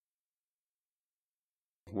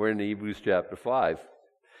We're in Hebrews chapter 5.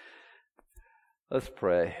 Let's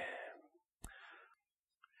pray.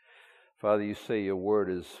 Father, you say your word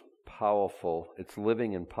is powerful. It's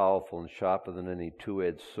living and powerful and sharper than any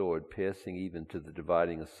two-edged sword, piercing even to the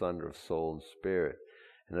dividing asunder of soul and spirit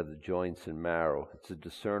and of the joints and marrow. It's a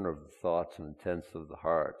discerner of the thoughts and intents of the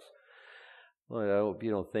hearts. Lord, I hope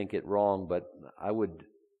you don't think it wrong, but I would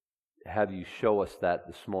have you show us that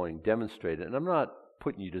this morning, demonstrate it. And I'm not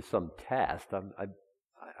putting you to some task.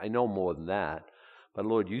 I know more than that. But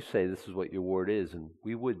Lord, you say this is what your word is, and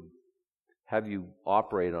we would have you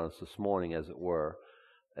operate on us this morning, as it were,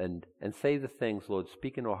 and say the things, Lord,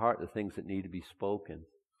 speak into our heart the things that need to be spoken.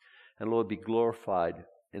 And Lord, be glorified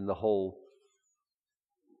in the whole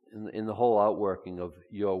in the whole outworking of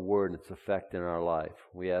your word and its effect in our life.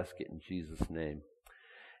 We ask it in Jesus' name.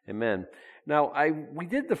 Amen. Now, we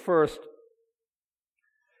did the first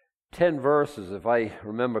 10 verses, if I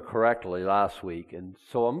remember correctly, last week, and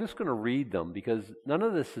so I'm just going to read them because none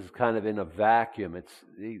of this is kind of in a vacuum. It's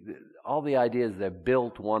all the ideas, they're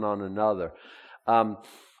built one on another.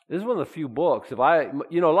 This is one of the few books. A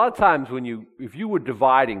lot of times if you were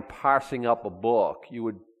parsing up a book, you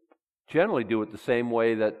would generally do it the same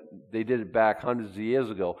way that they did it back hundreds of years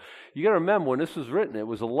ago. You got to remember, when this was written, it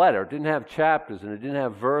was a letter. It didn't have chapters and it didn't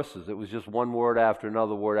have verses. It was just one word after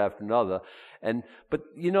another word after another. But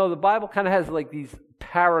the Bible kind of has like these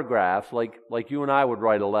paragraphs, like you and I would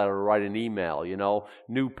write a letter or write an email.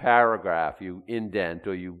 New paragraph, you indent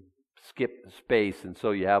or you skip space, and so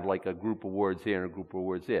you have like a group of words here and a group of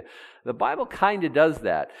words here. The Bible kind of does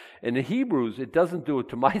that. In the Hebrews, it doesn't do it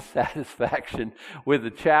to my satisfaction where the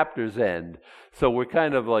chapters end. So we're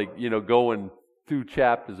kind of like, going through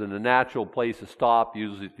chapters, and a natural place to stop,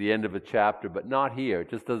 usually at the end of a chapter, but not here. It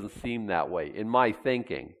just doesn't seem that way in my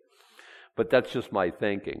thinking. But that's just my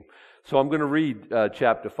thinking. So I'm going to read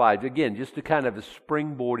chapter 5 again, just to kind of a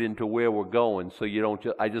springboard into where we're going. So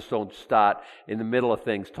I just don't start in the middle of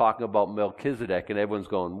things talking about Melchizedek, and everyone's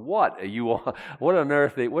going, "What are you on? What on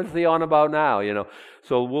earth? What's he on about now?"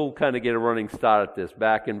 So we'll kind of get a running start at this.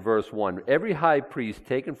 Back in verse 1, every high priest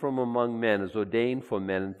taken from among men is ordained for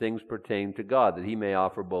men in things pertaining to God, that he may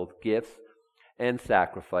offer both gifts and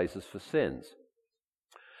sacrifices for sins.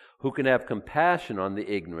 Who can have compassion on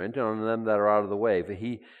the ignorant and on them that are out of the way?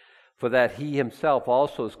 For that he himself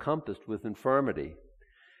also is compassed with infirmity.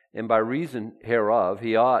 And by reason hereof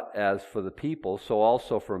he ought, as for the people, so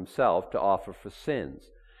also for himself, to offer for sins.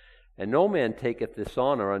 And no man taketh this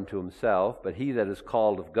honor unto himself, but he that is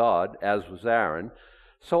called of God, as was Aaron.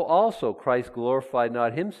 So also Christ glorified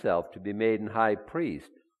not himself to be made an high priest.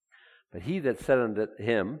 But he that said unto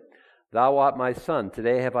him, Thou art my son,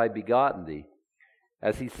 today have I begotten thee.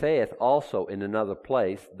 As he saith also in another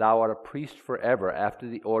place, Thou art a priest forever after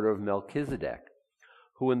the order of Melchizedek,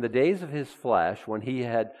 who in the days of his flesh, when he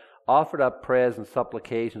had offered up prayers and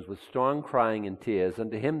supplications with strong crying and tears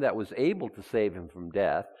unto him that was able to save him from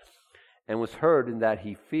death, and was heard in that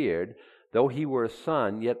he feared, though he were a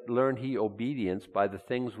son, yet learned he obedience by the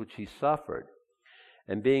things which he suffered.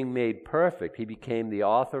 And being made perfect, he became the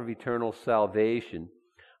author of eternal salvation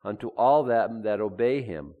unto all them that obey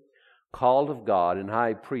him, called of God and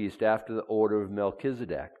high priest after the order of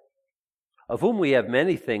Melchizedek, of whom we have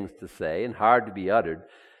many things to say and hard to be uttered,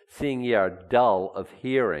 seeing ye are dull of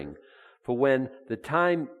hearing. For for the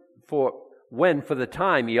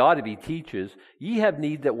time ye ought to be teachers, ye have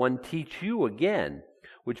need that one teach you again,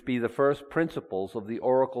 which be the first principles of the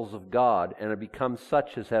oracles of God, and are become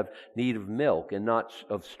such as have need of milk, and not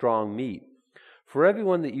of strong meat. For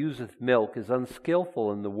everyone that useth milk is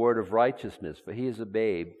unskillful in the word of righteousness, for he is a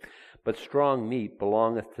babe. But strong meat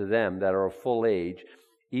belongeth to them that are of full age,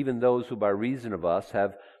 even those who by reason of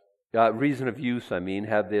use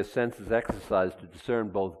have their senses exercised to discern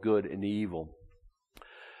both good and evil.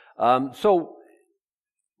 So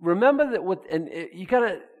remember that you got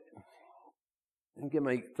to get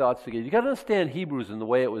my thoughts together. You got to understand Hebrews in the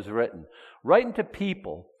way it was written. Writing to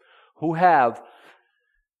people who have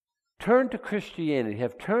turned to Christianity,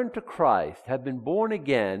 have turned to Christ, have been born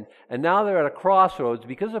again, and now they're at a crossroads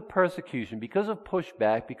because of persecution, because of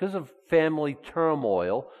pushback, because of family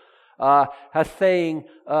turmoil, saying,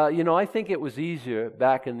 I think it was easier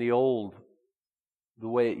back in the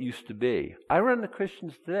way it used to be. I run into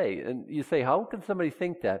Christians today, and you say, how can somebody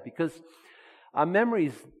think that? Because our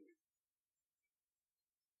memory's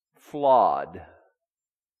flawed.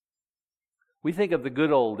 We think of the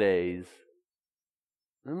good old days.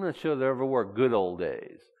 I'm not sure there ever were good old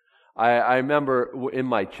days. I remember in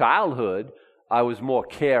my childhood, I was more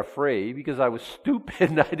carefree because I was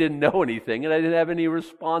stupid and I didn't know anything and I didn't have any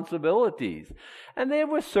responsibilities. And there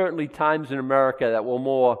were certainly times in America that were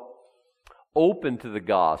more open to the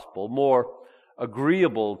gospel, more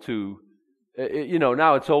agreeable to,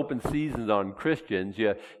 now it's open seasons on Christians.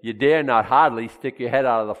 You dare not hardly stick your head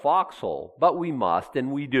out of the foxhole, but we must,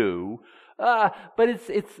 and we do. But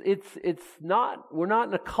it's not. We're not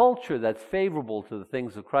in a culture that's favorable to the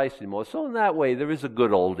things of Christ anymore. So in that way, there is a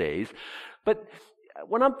good old days. But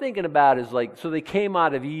what I'm thinking about is so they came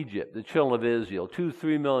out of Egypt, the children of Israel,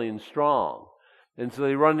 2-3 million strong. And so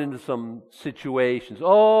they run into some situations.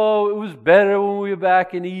 Oh, it was better when we were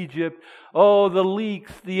back in Egypt. Oh, the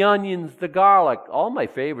leeks, the onions, the garlic. All my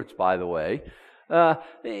favorites, by the way.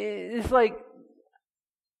 It's like,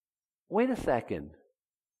 wait a second.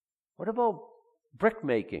 What about brick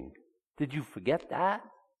making? Did you forget that?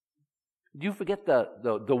 Did you forget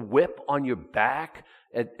the whip on your back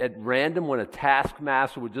at random when a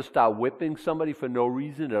taskmaster would just start whipping somebody for no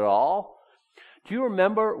reason at all? Do you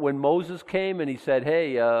remember when Moses came and he said,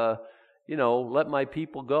 hey, let my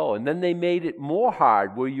people go? And then they made it more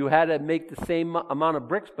hard where you had to make the same amount of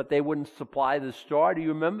bricks, but they wouldn't supply the straw. Do you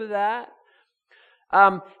remember that?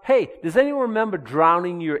 Hey, does anyone remember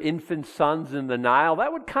drowning your infant sons in the Nile?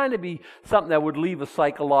 That would kind of be something that would leave a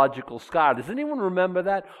psychological scar. Does anyone remember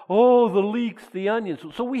that? Oh, the leeks, the onions.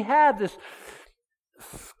 So we have this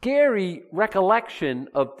scary recollection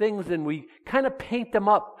of things, and we kind of paint them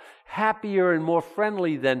up happier and more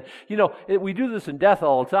friendly than, we do this in death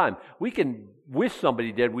all the time. We can wish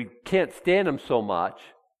somebody dead. We can't stand them so much.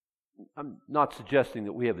 I'm not suggesting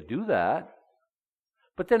that we ever do that.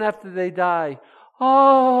 But then after they die,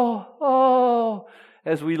 oh,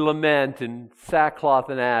 as we lament in sackcloth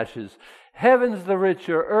and ashes, heaven's the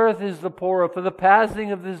richer, earth is the poorer for the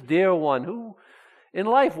passing of this dear one who in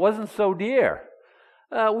life wasn't so dear.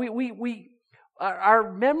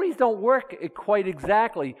 Our memories don't work quite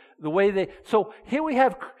exactly the way they... So here we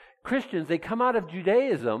have Christians, they come out of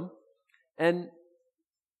Judaism, and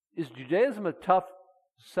is Judaism a tough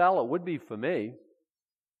sell? It would be for me.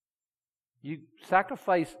 You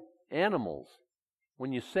sacrifice animals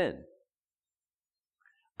when you sin.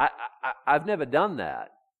 I've never done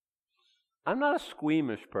that. I'm not a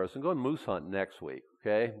squeamish person. Going moose hunting next week,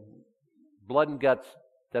 okay? Blood and guts,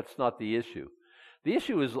 that's not the issue. The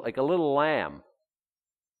issue is like a little lamb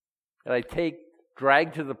that I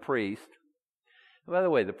drag to the priest. And by the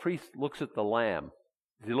way, the priest looks at the lamb.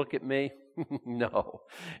 Does he look at me? No.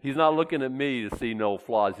 He's not looking at me to see no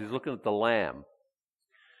flaws. He's looking at the lamb.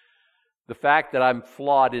 The fact that I'm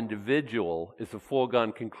flawed individual is a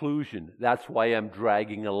foregone conclusion. That's why I'm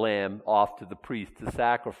dragging a lamb off to the priest to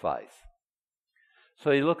sacrifice.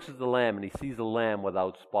 So he looks at the lamb and he sees a lamb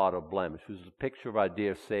without spot or blemish, which is a picture of our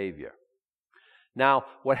dear Savior. Now,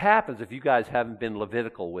 what happens if you guys haven't been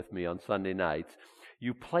Levitical with me on Sunday nights,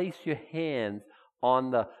 you place your hands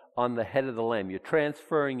on the head of the lamb. You're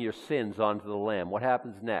transferring your sins onto the lamb. What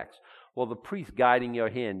happens next? Well, the priest guiding your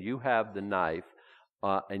hand, you have the knife,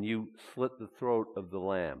 and you slit the throat of the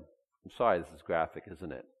lamb. I'm sorry, this is graphic,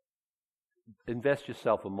 isn't it? Invest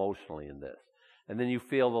yourself emotionally in this. And then you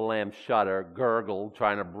feel the lamb shudder, gurgle,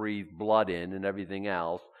 trying to breathe blood in and everything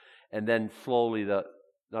else. And then slowly, the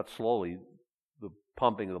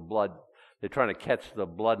pumping of the blood, they're trying to catch the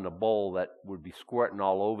blood in a bowl that would be squirting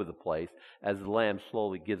all over the place as the lamb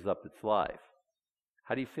slowly gives up its life.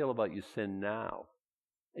 How do you feel about your sin now?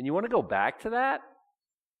 And you want to go back to that?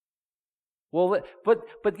 Well, but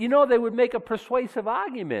they would make a persuasive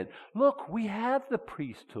argument. Look, we have the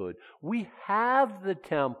priesthood. We have the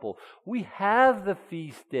temple. We have the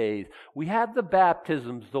feast days. We have the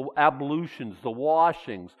baptisms, the ablutions, the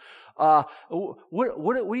washings. What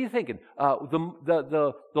are you thinking?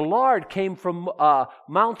 The Lord came from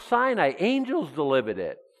Mount Sinai. Angels delivered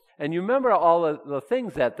it. And you remember all the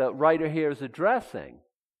things that the writer here is addressing.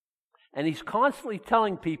 And he's constantly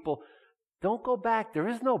telling people, don't go back. There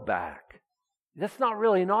is no back. That's not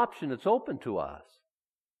really an option. It's open to us.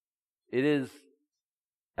 It is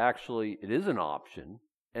an option,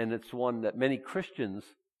 and it's one that many Christians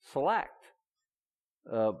select.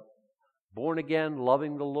 Born again,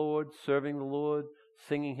 loving the Lord, serving the Lord,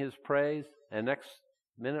 singing His praise, and next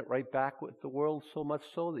minute right back with the world, so much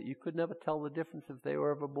so that you could never tell the difference if they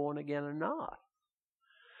were ever born again or not.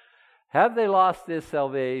 Have they lost their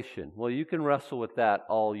salvation? Well, you can wrestle with that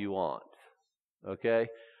all you want. Okay?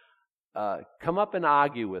 Come up and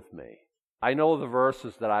argue with me. I know the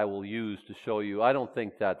verses that I will use to show you. I don't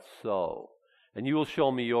think that's so. And you will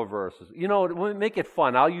show me your verses. We'll make it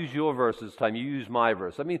fun. I'll use your verses this time. You use my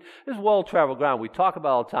verse. I mean, this is well-traveled ground. We talk about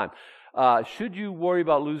it all the time. Should you worry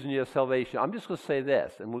about losing your salvation? I'm just going to say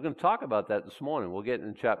this, and we're going to talk about that this morning. We'll get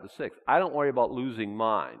in chapter 6. I don't worry about losing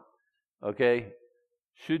mine. Okay?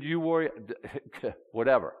 Should you worry?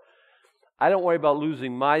 Whatever. I don't worry about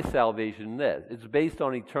losing my salvation in this. It's based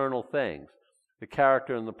on eternal things, the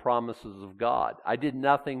character and the promises of God. I did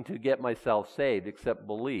nothing to get myself saved except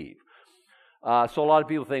believe. So a lot of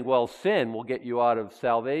people think, well, sin will get you out of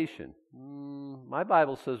salvation. My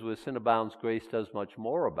Bible says where sin abounds, grace does much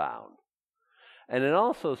more abound. And it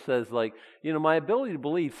also says, like, my ability to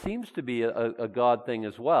believe seems to be a God thing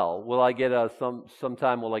as well. Will I get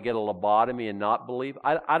sometime will I get a lobotomy and not believe?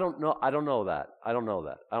 I don't know. I don't know that. I don't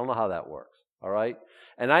know how that works. All right?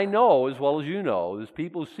 And I know, as well as you know, there's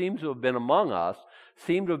people who seem to have been among us,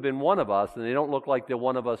 seem to have been one of us, and they don't look like they're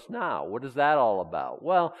one of us now. What is that all about?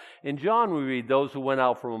 Well, in John we read, those who went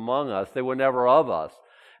out from among us, they were never of us.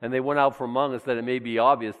 And they went out from among us that it may be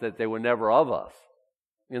obvious that they were never of us.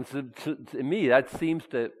 And so, to me, that seems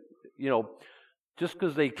to, just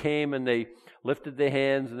because they came and they lifted their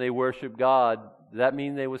hands and they worshiped God, does that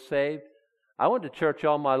mean they were saved? I went to church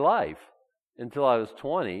all my life until I was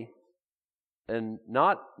 20 and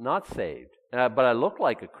not saved. But I looked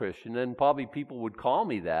like a Christian, and probably people would call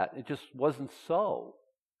me that. It just wasn't so.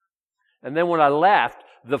 And then when I left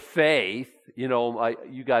the faith, you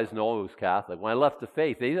guys know I was Catholic. When I left the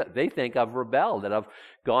faith, they think I've rebelled, that I've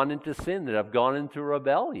gone into sin, that I've gone into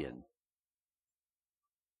rebellion.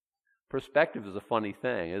 Perspective is a funny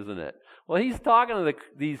thing, isn't it? Well, he's talking to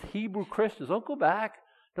these Hebrew Christians. Don't go back.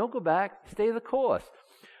 Stay the course.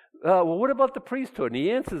 Well, what about the priesthood? And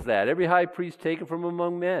he answers that. Every high priest taken from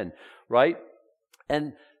among men, right?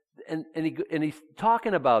 And he's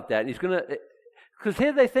talking about that. And he's going to... Because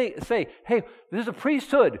here they say, hey, there's a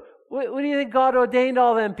priesthood. What do you think God ordained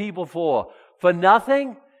all them people for? For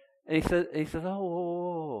nothing? And he says,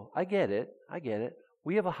 oh, I get it.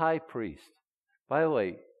 We have a high priest. By the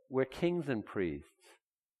way, we're kings and priests.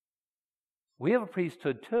 We have a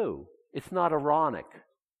priesthood too. It's not Aaronic.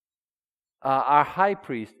 Our high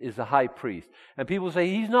priest is a high priest. And people say,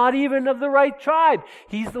 he's not even of the right tribe.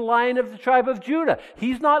 He's the Lion of the tribe of Judah.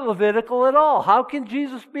 He's not Levitical at all. How can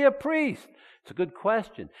Jesus be a priest? It's a good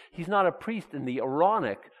question. He's not a priest in the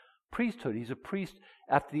Aaronic priesthood. He's a priest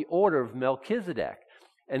after the order of Melchizedek.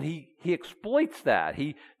 And he exploits that.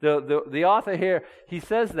 The author here, he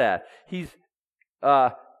says that. He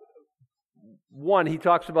talks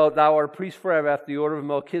about, thou art a priest forever after the order of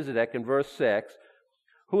Melchizedek in verse 6,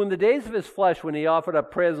 who in the days of his flesh, when he offered up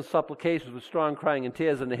prayers and supplications with strong crying and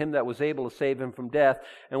tears unto him that was able to save him from death,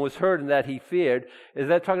 and was heard and that he feared. Is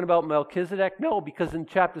that talking about Melchizedek? No, because in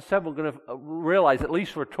chapter 7 we're going to realize, at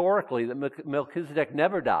least rhetorically, that Melchizedek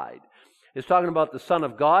never died. It's talking about the Son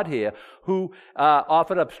of God here, who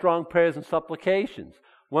offered up strong prayers and supplications.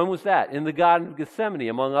 When was that? In the Garden of Gethsemane,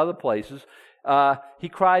 among other places. He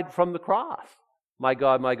cried from the cross, my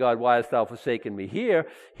God, why hast thou forsaken me? Here,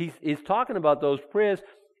 he's talking about those prayers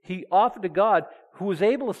he offered to God, who was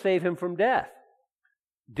able to save him from death.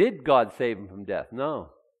 Did God save him from death? No.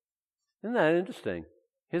 Isn't that interesting?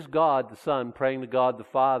 His God, the Son, praying to God the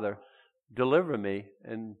Father, deliver me.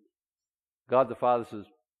 And God the Father says,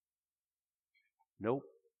 nope,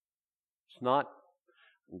 it's not.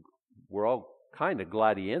 We're all kind of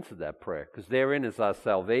glad he answered that prayer, because therein is our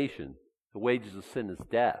salvation. The wages of sin is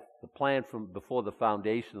death. The plan from before the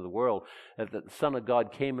foundation of the world, that the Son of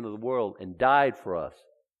God came into the world and died for us.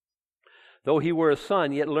 Though he were a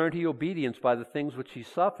son, yet learned he obedience by the things which he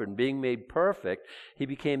suffered. And being made perfect, he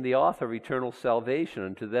became the author of eternal salvation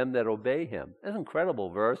unto them that obey him. That's incredible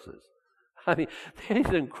verses. I mean, these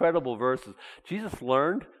are incredible verses. Jesus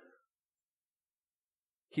learned.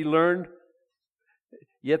 He learned.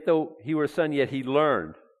 Yet though he were a son, yet he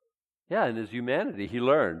learned. Yeah, in his humanity, he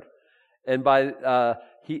learned. And by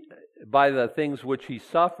the things which he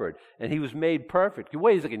suffered. And he was made perfect.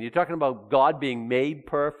 Wait a second, you're talking about God being made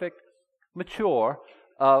perfect? Mature,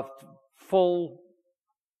 full,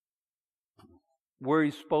 where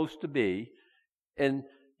he's supposed to be. And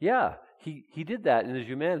yeah, he did that in his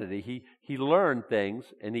humanity. He learned things,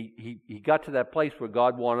 and he got to that place where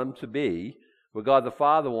God wanted him to be, where God the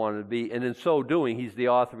Father wanted to be, and in so doing, he's the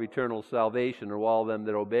author of eternal salvation of all them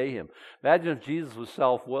that obey him. Imagine if Jesus was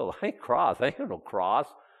self-willed. I ain't no cross.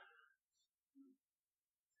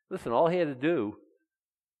 Listen, all he had to do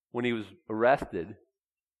when he was arrested,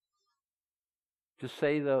 just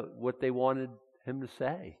say what they wanted him to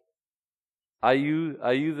say. Are you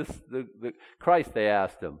the Christ? They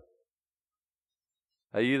asked him.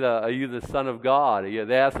 Are you the Son of God?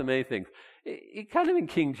 They asked him many things. It kind of in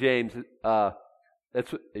King James,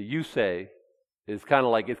 that's what you say. Is kind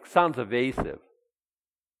of like, it sounds evasive.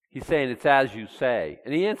 He's saying it's as you say,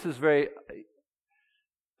 and he answers very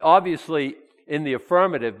obviously in the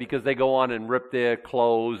affirmative, because they go on and rip their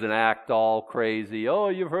clothes and act all crazy. Oh,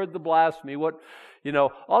 you've heard the blasphemy.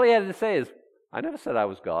 All he had to say is, I never said I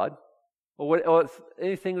was God. or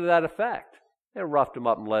anything to that effect. They roughed him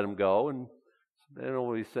up and let him go, and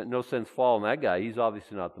no sense following that guy. He's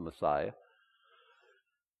obviously not the Messiah.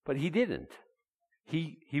 But he didn't.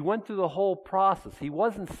 He went through the whole process. He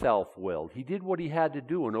wasn't self-willed. He did what he had to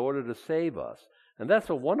do in order to save us. And that's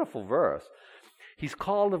a wonderful verse. He's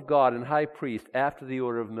called of God and high priest after the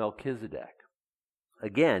order of Melchizedek.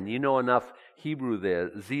 Again, you know enough Hebrew there.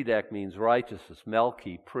 Zedek means righteousness.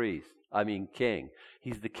 Melchi, king.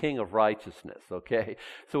 He's the king of righteousness, okay?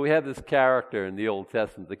 So we have this character in the Old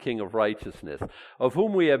Testament, the king of righteousness, of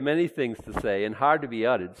whom we have many things to say and hard to be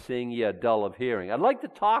uttered, seeing ye are dull of hearing. I'd like to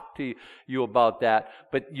talk to you about that,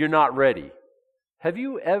 but you're not ready. Have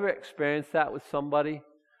you ever experienced that with somebody?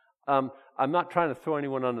 I'm not trying to throw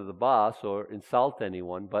anyone under the bus or insult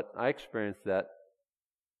anyone, but I experienced that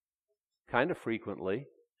kind of frequently.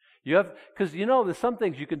 Because there's some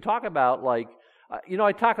things you can talk about, like,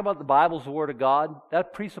 I talk about the Bible's the Word of God.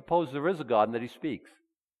 That presupposes there is a God and that He speaks.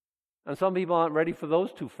 And some people aren't ready for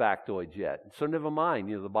those two factoids yet. So never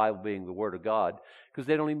mind, the Bible being the Word of God, because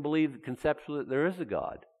they don't even believe conceptually that there is a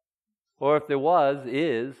God. Or if there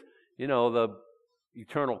is, the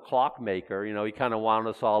eternal clockmaker, he kind of wound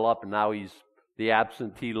us all up, and now he's the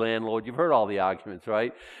absentee landlord. You've heard all the arguments,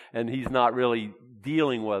 right? And he's not really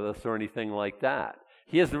dealing with us or anything like that.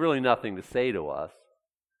 He has really nothing to say to us.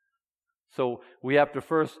 So we have to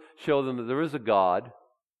first show them that there is a God,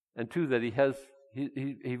 and two, that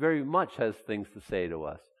He very much has things to say to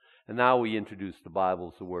us. And now we introduce the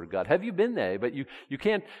Bible as the Word of God. Have you been there? But you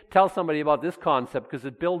can't tell somebody about this concept because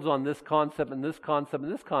it builds on this concept and this concept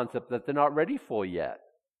and this concept that they're not ready for yet.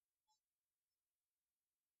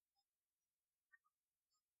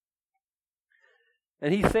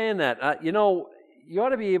 And he's saying that, you ought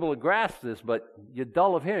to be able to grasp this, but you're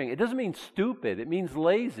dull of hearing. It doesn't mean stupid. It means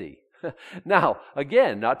lazy. Now,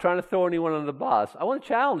 again, not trying to throw anyone on the bus. I want to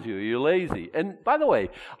challenge you. You're lazy. And by the way,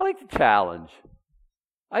 I like to challenge.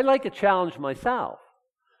 I like to challenge myself.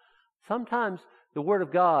 Sometimes the Word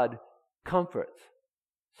of God comforts.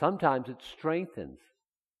 Sometimes it strengthens.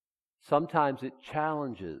 Sometimes it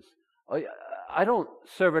challenges. I don't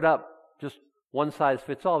serve it up just one size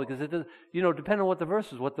fits all, because it does, depending on what the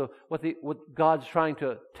verse is, what God's trying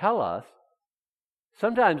to tell us.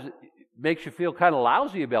 Sometimes it makes you feel kind of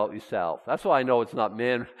lousy about yourself. That's why I know it's not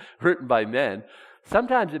written by men.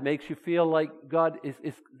 Sometimes it makes you feel like God is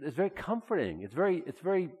very comforting. It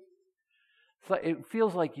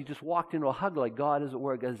feels like you just walked into a hug, like God is at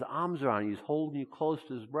work. His arms around you. He's holding you close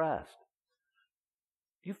to His breast.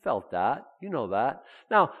 You felt that. You know that.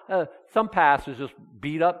 Now, some pastors just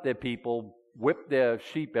beat up their people, whip their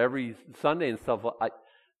sheep every Sunday and stuff.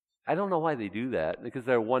 I don't know why they do that, because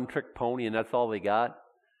they're a one-trick pony and that's all they got.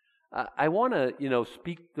 I want to,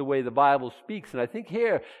 speak the way the Bible speaks, and I think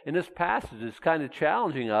here in this passage it's kind of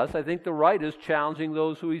challenging us. I think the writer's challenging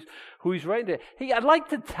those who he's writing to. Hey, I'd like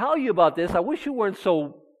to tell you about this. I wish you weren't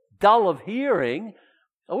so dull of hearing.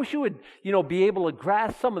 I wish you would, be able to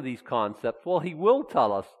grasp some of these concepts. Well, he will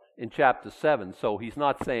tell us in chapter 7, so he's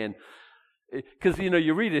not saying, because,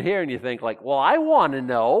 you read it here and you think like, well, I want to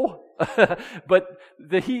know. But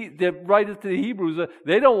the writers to the Hebrews,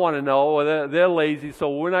 they don't want to know, or they're lazy,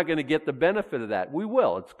 so we're not going to get the benefit of that. We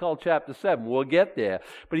will. It's called chapter 7. We'll get there.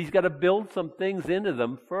 But he's got to build some things into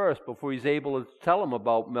them first before he's able to tell them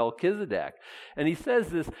about Melchizedek. And he says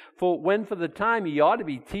this, for the time ye ought to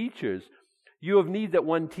be teachers, you have need that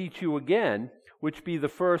one teach you again, which be the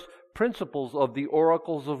first principles of the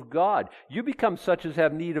oracles of God. You become such as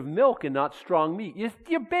have need of milk and not strong meat.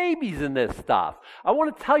 You're babies in this stuff. I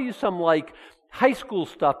want to tell you some high school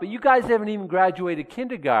stuff, but you guys haven't even graduated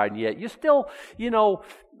kindergarten yet. You're still,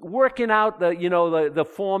 working out the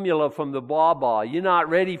formula from the Baba. You're not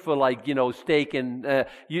ready for steak and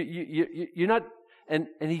you're not. And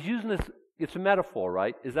he's using this. It's a metaphor,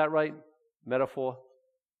 right? Is that right? Metaphor.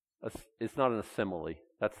 It's not an simile.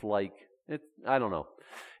 That's I don't know.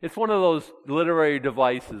 It's one of those literary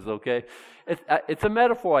devices, okay? It's a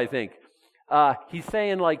metaphor, I think. He's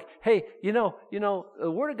saying hey, the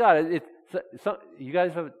Word of God, you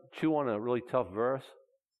guys ever chew on a really tough verse?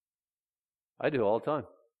 I do all the time.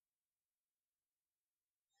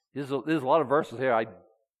 There's a lot of verses here I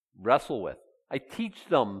wrestle with. I teach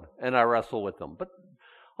them and I wrestle with them. But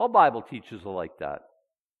all Bible teachers are like that.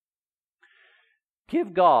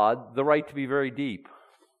 Give God the right to be very deep.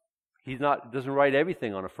 He doesn't write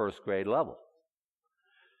everything on a first grade level.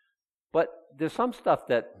 But there's some stuff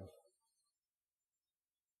that,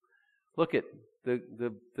 look at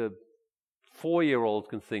the 4-year-olds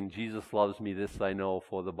can sing, Jesus loves me, this I know,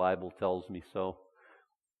 for the Bible tells me so.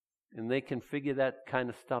 And they can figure that kind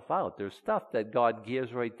of stuff out. There's stuff that God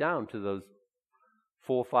gives right down to those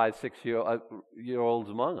 4, 5, 6-year-olds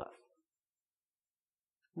among us.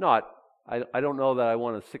 I don't know that I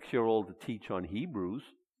want a 6-year-old to teach on Hebrews.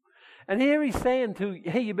 And here he's saying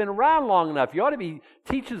hey, you've been around long enough. You ought to be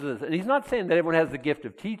teachers of this. And he's not saying that everyone has the gift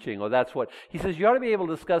of teaching, or that's what. He says you ought to be able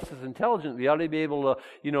to discuss this intelligently. You ought to be able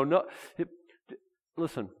to, know.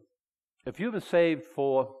 Listen, if you've been saved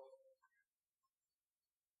for,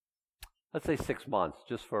 let's say 6 months,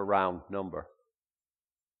 just for a round number,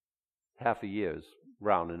 half a year is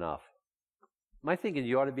round enough. My thinking,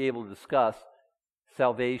 you ought to be able to discuss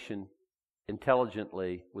salvation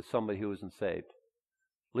intelligently with somebody who isn't saved.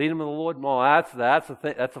 Lead them to the Lord. No, that's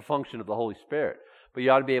a function of the Holy Spirit. But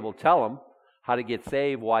you ought to be able to tell them how to get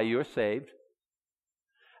saved, why you're saved.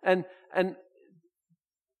 And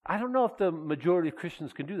I don't know if the majority of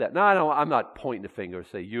Christians can do that. Now, I'm not pointing the finger,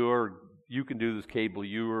 say you can do this, Cable.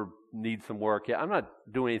 You need some work. Yeah, I'm not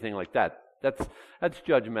doing anything like that. That's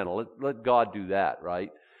judgmental. Let God do that,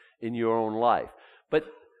 right, in your own life. But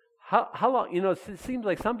how long? It seems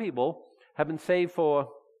like some people have been saved for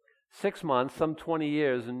 6 months, some 20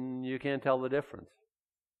 years, and you can't tell the difference.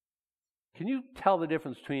 Can you tell the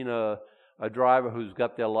difference between a driver who's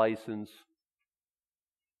got their license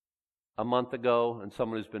a month ago and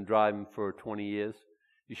someone who's been driving for 20 years?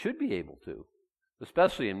 You should be able to,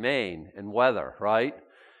 especially in Maine and weather, right?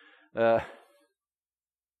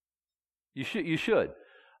 You should.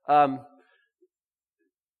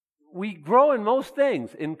 We grow in most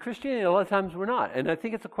things. In Christianity, a lot of times we're not. And I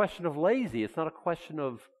think it's a question of lazy. It's not a question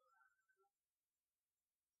of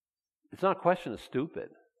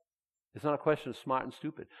stupid. It's not a question of smart and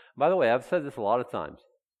stupid. By the way, I've said this a lot of times.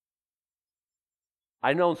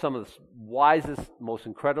 I know some of the wisest, most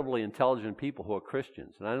incredibly intelligent people who are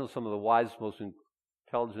Christians. And I know some of the wisest, most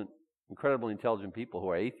incredibly intelligent people who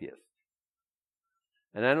are atheists.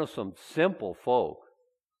 And I know some simple folk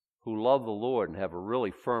who love the Lord and have a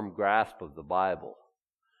really firm grasp of the Bible.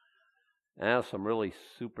 And I know some really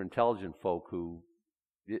super intelligent folk who,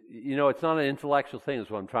 it's not an intellectual thing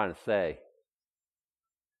is what I'm trying to say.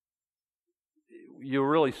 You're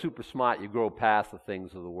really super smart, you grow past the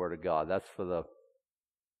things of the Word of God. That's for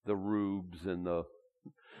the rubes and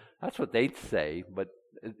that's what they'd say, but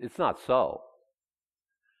it's not so.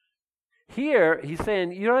 Here, he's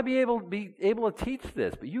saying, you ought to be able to teach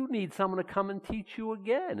this, but you need someone to come and teach you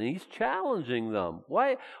again. And he's challenging them.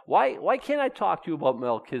 Why can't I talk to you about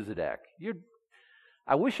Melchizedek?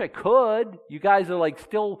 I wish I could. You guys are like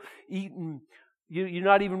still eating, you're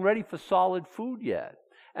not even ready for solid food yet.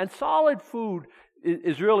 And solid food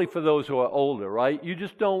is really for those who are older, right? You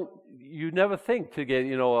never think to get,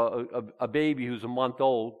 a baby who's a month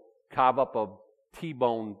old, carve up a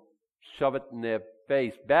T-bone, shove it in their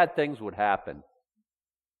face. Bad things would happen,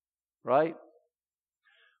 right?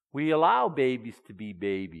 We allow babies to be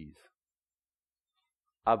babies.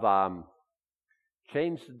 I've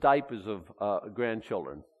changed the diapers of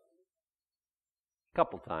grandchildren a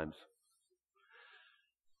couple times.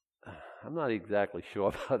 I'm not exactly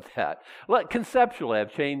sure about that. Conceptually,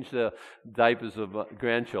 I've changed the diapers of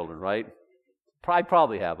grandchildren, right? I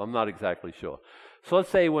probably have. I'm not exactly sure. So let's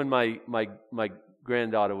say when my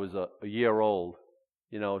granddaughter was a year old,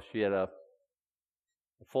 she had a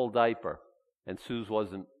full diaper, and Suze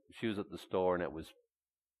wasn't. She was at the store, and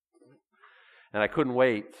I couldn't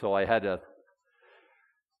wait, so I had to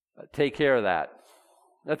take care of that.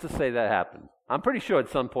 Let's just say that happened. I'm pretty sure at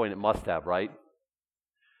some point it must have, right?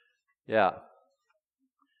 Yeah.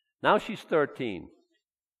 Now she's 13.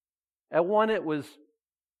 At one, it was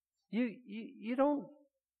you don't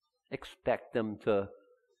expect them to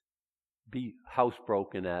be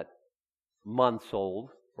housebroken at months old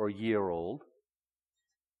or a year old.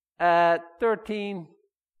 At 13,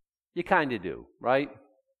 you kind of do, right?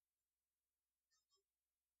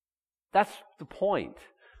 That's the point.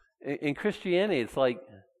 In Christianity, it's like,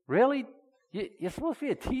 really? You're supposed to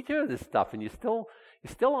be a teacher of this stuff, and you're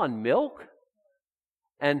still on milk?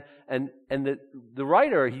 And the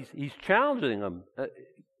writer, he's challenging them.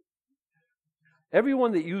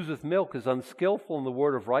 Everyone that useth milk is unskillful in the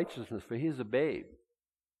word of righteousness, for he is a babe.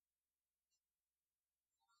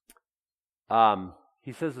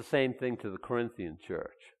 He says the same thing to the Corinthian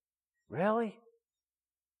church. Really?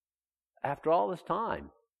 After all this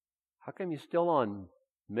time, how come you're still on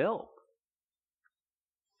milk?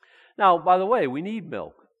 Now, by the way, we need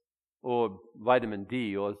milk, or vitamin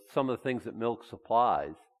D, or some of the things that milk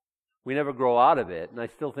supplies. We never grow out of it, and I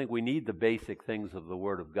still think we need the basic things of the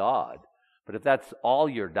Word of God. But if that's all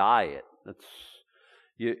your diet,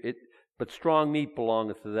 but strong meat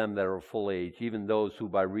belongeth to them that are of full age, even those who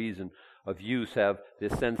by reason of use have their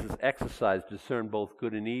senses exercised, discern both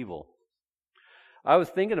good and evil. I was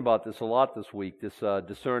thinking about this a lot this week, this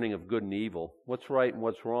discerning of good and evil. What's right and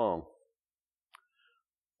what's wrong?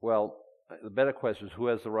 Well, the better question is, who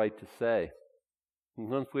has the right to say? And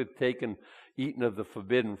once we've eaten of the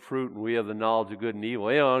forbidden fruit and we have the knowledge of good and evil,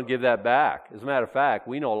 we don't give that back. As a matter of fact,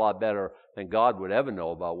 we know a lot better than God would ever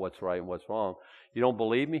know about what's right and what's wrong. You don't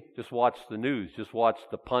believe me? Just watch the news. Just watch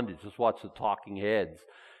the pundits. Just watch the talking heads.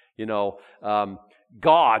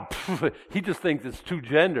 God, he just thinks it's two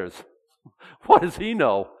genders. What does he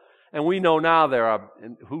know? And we know now there are,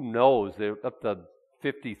 who knows, they're up to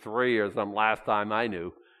 53 or something last time I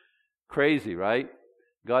knew. Crazy, right?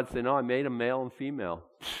 God said, no, I made them male and female.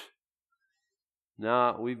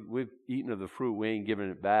 No, we've eaten of the fruit. We ain't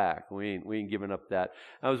giving it back. We ain't giving up that.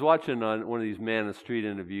 I was watching on one of these man on the street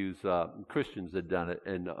interviews. Christians had done it,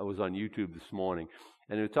 and I was on YouTube this morning.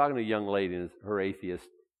 And they were talking to a young lady, and her atheist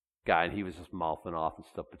guy, and he was just mouthing off and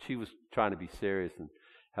stuff. But she was trying to be serious and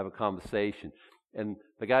have a conversation. And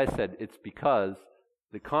the guy said, it's because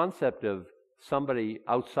the concept of somebody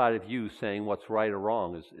outside of you saying what's right or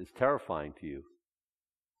wrong is terrifying to you.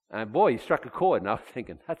 And boy, he struck a chord, and I was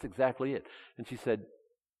thinking, that's exactly it. And she said,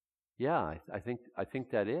 yeah, I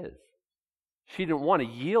think that is. She didn't want to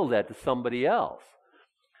yield that to somebody else.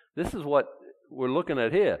 This is what we're looking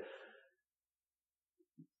at here.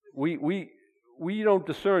 We don't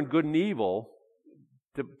discern good and evil.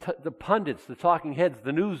 The pundits, the talking heads,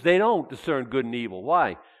 the news, they don't discern good and evil.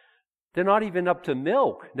 Why? They're not even up to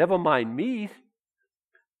milk, never mind meat.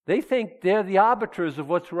 They think they're the arbiters of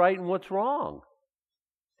what's right and what's wrong.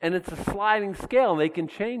 And it's a sliding scale, and they can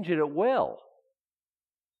change it at will.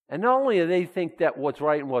 And not only do they think that what's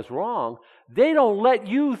right and what's wrong, they don't let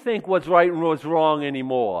you think what's right and what's wrong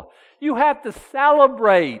anymore. You have to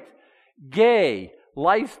celebrate gay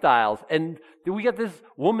lifestyles. And we got this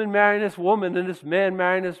woman marrying this woman, and this man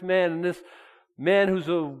marrying this man, and this man who's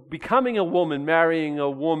becoming a woman marrying a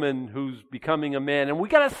woman who's becoming a man, and we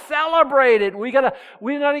got to celebrate it. We can't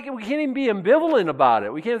even be ambivalent about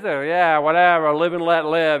it. We can't say, yeah, whatever, live and let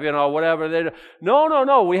live, whatever.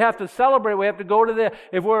 No. We have to celebrate. We have to go to there.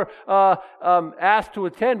 If we're asked to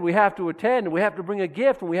attend, we have to attend, and we have to bring a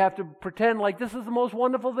gift, and we have to pretend like this is the most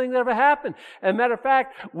wonderful thing that ever happened. And matter of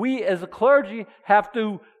fact, we as a clergy have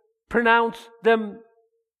to pronounce them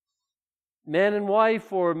man and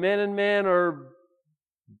wife, or man and man, or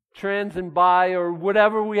trans and bi, or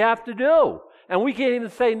whatever we have to do. And we can't even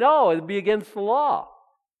say no. It'd be against the law.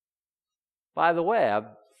 By the way, I've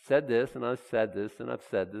said this, and I've said this, and I've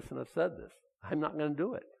said this, and I've said this. I'm not going to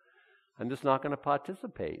do it. I'm just not going to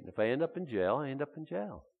participate. If I end up in jail, I end up in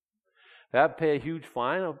jail. If I have to pay a huge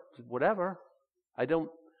fine, or whatever,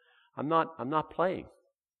 I'm not playing.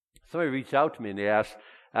 Somebody reached out to me, and they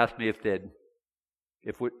asked me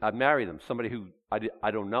if I'd marry them, somebody who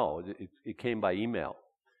I don't know. It came by email.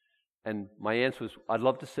 And my answer was, I'd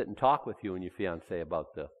love to sit and talk with you and your fiancé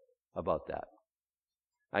about that.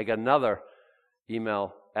 I got another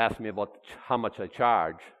email asking me about how much I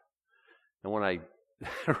charge. And when I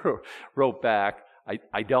wrote back,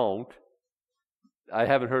 I don't. I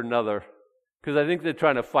haven't heard another, because I think they're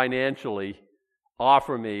trying to financially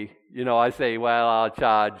offer me, I say, well, I'll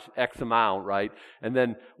charge X amount, right? And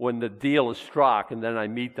then when the deal is struck and then I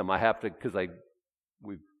meet them, I have to, because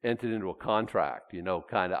we've entered into a contract,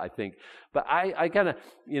 kind of, I think. But I kind of,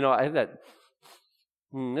 I have that,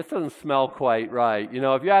 this doesn't smell quite right.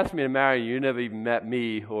 If you ask me to marry you, you never even met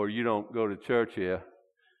me, or you don't go to church here,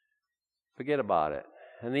 forget about it.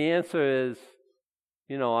 And the answer is,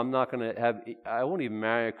 I'm not going to I won't even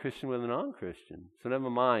marry a Christian with a non-Christian. So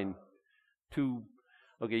never mind.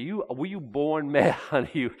 Were you born male? Are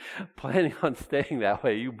you planning on staying that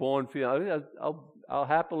way? Are you born female? I'll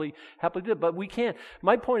happily do it. But we can't.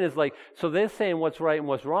 My point is so they're saying what's right and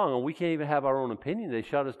what's wrong, and we can't even have our own opinion. They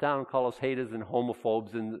shut us down and call us haters and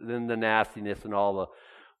homophobes and then the nastiness and all the.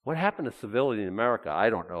 What happened to civility in America? I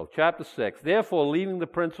don't know. Chapter 6. Therefore, leaving the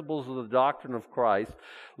principles of the doctrine of Christ,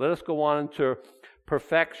 let us go on into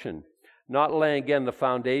perfection, not laying again the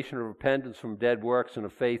foundation of repentance from dead works and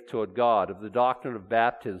of faith toward God, of the doctrine of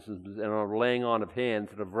baptisms and of laying on of hands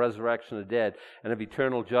and of resurrection of the dead and of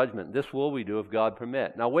eternal judgment. This will we do if God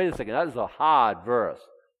permit. Now wait a second, that is a hard verse.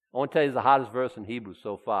 I want to tell you it's the hardest verse in Hebrew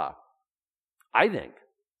so far. I think.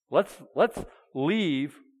 Let's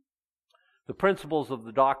leave the principles of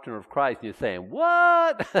the doctrine of Christ. And you're saying,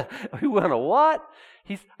 what? We want to what?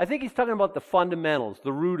 I think he's talking about the fundamentals,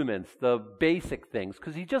 the rudiments, the basic things,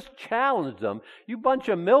 because he just challenged them. You bunch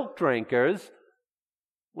of milk drinkers,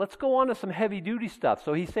 let's go on to some heavy-duty stuff.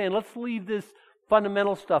 So he's saying, let's leave this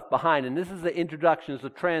fundamental stuff behind. And this is the introduction, it's a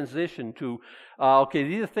transition to, okay,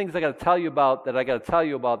 these are things I got to tell you about, that I got to tell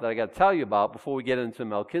you about, that I got to tell you about before we get into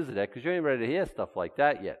Melchizedek, because you ain't ready to hear stuff like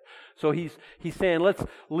that yet. So he's saying, let's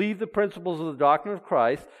leave the principles of the doctrine of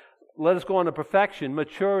Christ. Let us go on to perfection,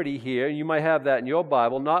 maturity here, and you might have that in your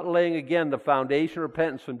Bible, not laying again the foundation of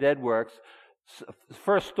repentance from dead works.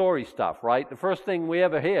 First story stuff, right? The first thing we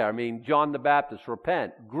ever hear, I mean, John the Baptist,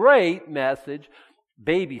 repent. Great message,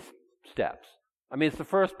 baby steps. I mean, it's the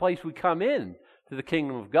first place we come in to the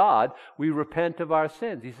kingdom of God. We repent of our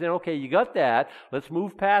sins. He said, okay, you got that. Let's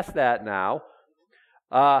move past that now.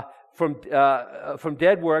 From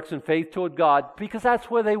dead works and faith toward God, because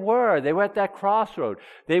that's where they were. They were at that crossroad.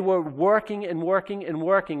 They were working and working and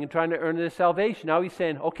working and trying to earn their salvation. Now he's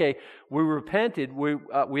saying, okay, we repented,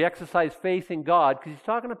 we exercised faith in God, because he's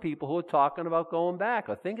talking to people who are talking about going back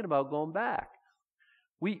or thinking about going back.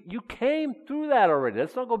 You came through that already.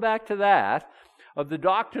 Let's not go back to that. Of the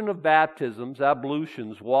doctrine of baptisms,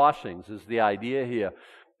 ablutions, washings is the idea here.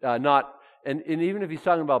 And even if he's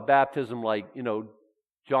talking about baptism like,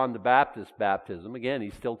 John the Baptist baptism, again,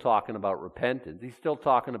 he's still talking about repentance. He's still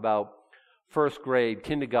talking about first grade,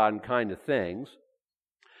 kindergarten kind of things.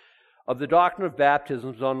 Of the doctrine of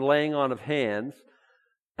baptisms on laying on of hands.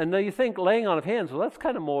 And now you think laying on of hands, well, that's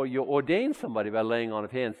kind of more, you ordain somebody by laying on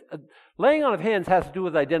of hands. Laying on of hands has to do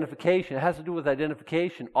with identification. It has to do with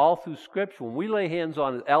identification all through Scripture. When we lay hands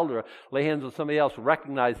on an elder, lay hands on somebody else,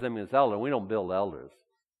 recognize them as elder. We don't build elders.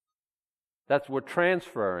 We're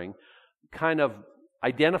transferring, kind of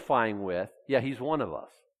identifying with, yeah, he's one of us.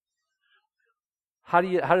 How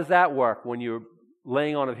does that work when you're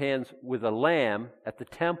laying on of hands with a lamb at the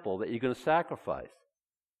temple that you're going to sacrifice?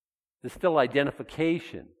 There's still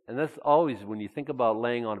identification. And that's always, when you think about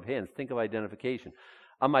laying on of hands, think of identification.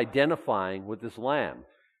 I'm identifying with this lamb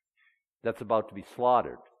that's about to be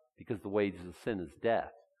slaughtered, because the wages of sin is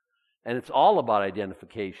death. And it's all about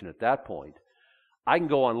identification at that point. I can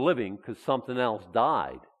go on living because something else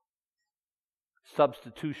died.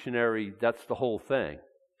 Substitutionary, that's the whole thing.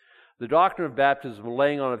 The doctrine of baptism,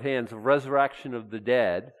 laying on of hands, of resurrection of the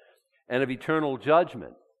dead, and of eternal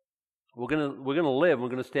judgment. We're going to live, we're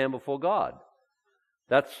going to stand before God.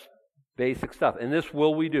 That's basic stuff. And this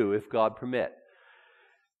will we do if God permit.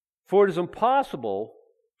 For it is impossible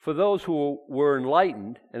for those who were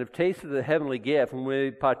enlightened and have tasted the heavenly gift, and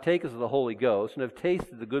were partakers of the Holy Ghost, and have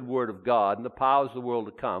tasted the good word of God and the powers of the world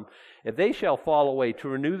to come, if they shall fall away, to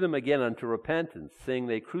renew them again unto repentance, seeing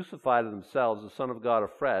they crucify to themselves the Son of God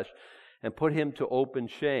afresh, and put him to open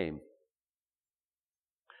shame.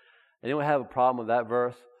 Anyone have a problem with that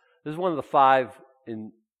verse? This is one of the 5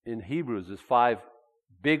 in Hebrews. There's 5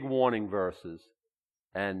 big warning verses,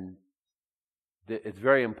 and it's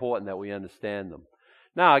very important that we understand them.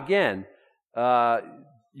 Now, again,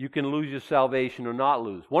 you can lose your salvation or not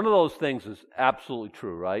lose. One of those things is absolutely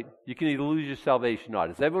true, right? You can either lose your salvation or not.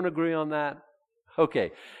 Does everyone agree on that?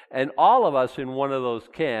 Okay. And all of us in one of those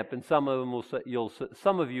camp, and some of them will say,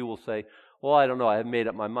 some of you will say, well, I don't know, I haven't made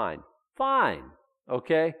up my mind. Fine.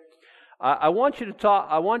 Okay? I want you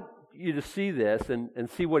to see this and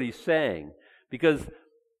see what he's saying, because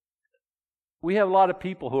we have a lot of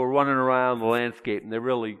people who are running around the landscape and they're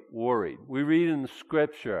really worried. We read in the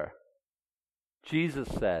Scripture, Jesus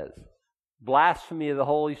says, blasphemy of the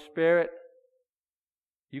Holy Spirit,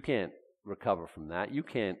 you can't recover from that.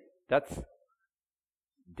 That's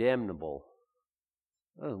damnable.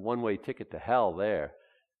 That's a one-way ticket to hell there.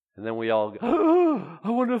 And then we all go, oh,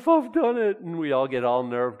 I wonder if I've done it. And we all get all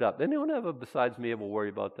nerved up. Anyone ever, besides me, ever worry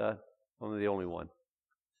about that? I'm the only one.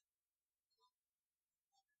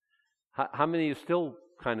 How many of you still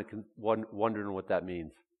kind of wondering what that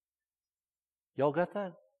means? Y'all got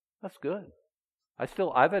that? That's good.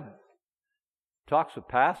 I've had talks with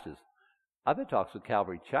pastors. I've had talks with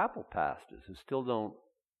Calvary Chapel pastors who still don't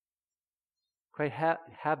quite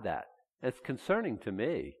have that. And it's concerning to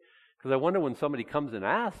me, because I wonder when somebody comes and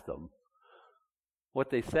asks them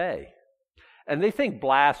what they say. And they think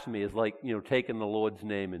blasphemy is like, taking the Lord's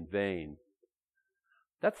name in vain.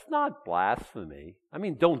 That's not blasphemy. I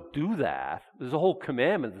mean, don't do that. There's a whole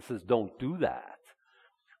commandment that says don't do that.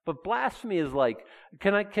 But blasphemy is like,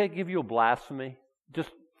 can I give you a blasphemy?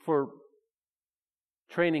 Just for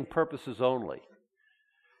training purposes only.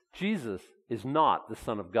 Jesus is not the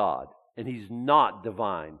Son of God, and he's not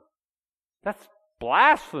divine. That's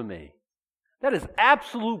blasphemy. That is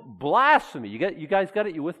absolute blasphemy. You guys got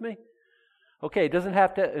it? You with me? Okay, it doesn't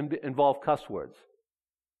have to involve cuss words.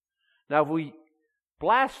 Now, if we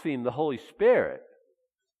blaspheme the Holy Spirit,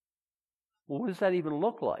 well, what does that even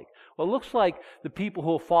look like? Well, it looks like the people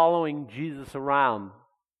who are following Jesus around,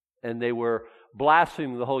 and they were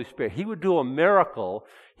blaspheming the Holy Spirit. He would do a miracle.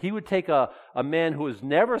 He would take a man who has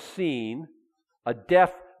never seen, a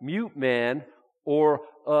deaf, mute man, or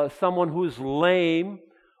someone who is lame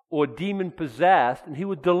or demon-possessed, and he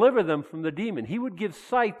would deliver them from the demon. He would give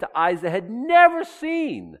sight to eyes they had never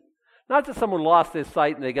seen. Not that someone lost their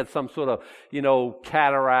sight and they got some sort of,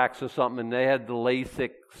 cataracts or something, and they had the LASIK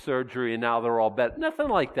surgery and now they're all better. Nothing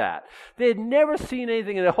like that. They had never seen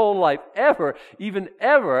anything in their whole life, ever, even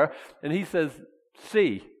ever. And he says,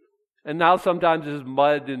 see. And now sometimes there's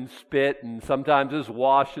mud and spit, and sometimes there's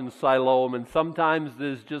wash and siloam, and sometimes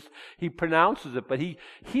there's just, he pronounces it, but he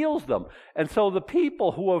heals them. And so the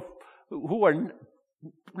people who are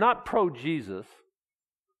not pro-Jesus,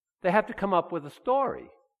 they have to come up with a story.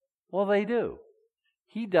 Well, they do.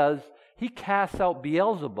 He casts out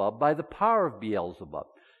Beelzebub by the power of Beelzebub.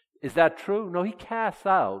 Is that true? No, he casts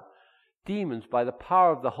out demons by the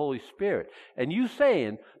power of the Holy Spirit. And you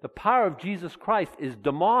saying the power of Jesus Christ is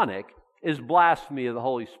demonic is blasphemy of the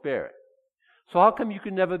Holy Spirit. So how come you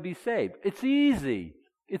can never be saved? It's easy.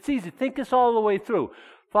 It's easy. Think this all the way through.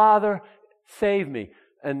 Father, save me.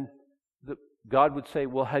 And God would say,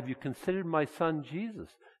 well, have you considered my son Jesus?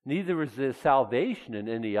 Neither is there salvation in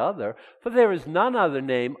any other, for there is none other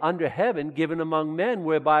name under heaven given among men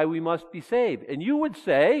whereby we must be saved. And you would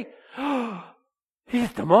say, oh,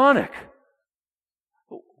 he's demonic.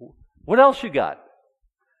 What else you got?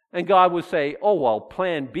 And God would say, oh, well,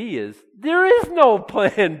 plan B is, there is no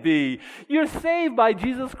plan B. You're saved by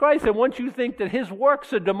Jesus Christ. And once you think that his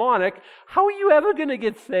works are demonic, how are you ever going to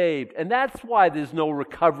get saved? And that's why there's no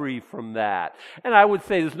recovery from that. And I would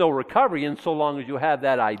say there's no recovery in so long as you have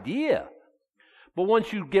that idea. But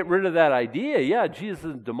once you get rid of that idea, yeah, Jesus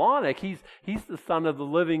is demonic. He's the Son of the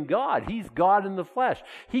living God. He's God in the flesh.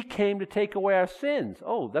 He came to take away our sins.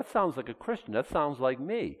 Oh, that sounds like a Christian. That sounds like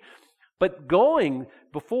me. But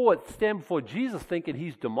stand before Jesus thinking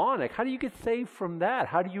he's demonic, how do you get saved from that?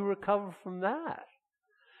 How do you recover from that?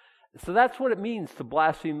 So that's what it means to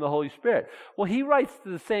blaspheme the Holy Spirit. Well, he writes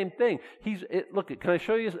the same thing. Look, can I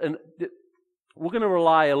show you? And we're going to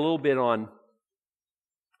rely a little bit on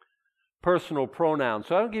personal pronouns.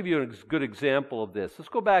 So I'll give you a good example of this. Let's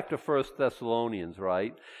go back to 1 Thessalonians,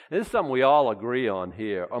 right? And this is something we all agree on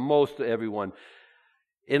here, or most everyone.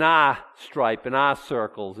 In our stripe, in our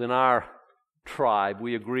circles, in our tribe,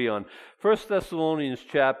 we agree on. 1 Thessalonians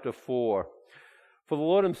chapter 4. For the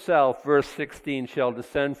Lord himself, verse 16, shall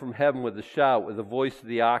descend from heaven with a shout, with the voice of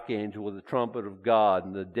the archangel, with the trumpet of God,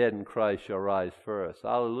 and the dead in Christ shall rise first.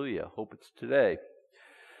 Hallelujah. Hope it's today.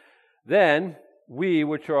 Then we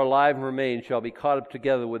which are alive and remain shall be caught up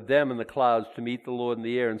together with them in the clouds to meet the Lord in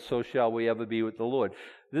the air, and so shall we ever be with the Lord.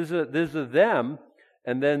 There's a them,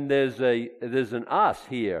 and then there's an us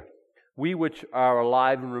here. We which are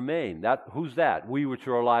alive and remain. Who's that? We which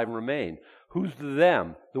are alive and remain. Who's the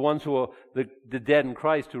them? The ones who are the dead in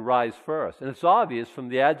Christ who rise first. And it's obvious from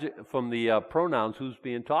the pronouns who's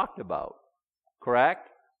being talked about. Correct?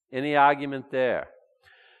 Any argument there?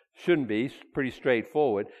 Shouldn't be. It's pretty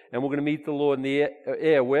straightforward. And we're going to meet the Lord in the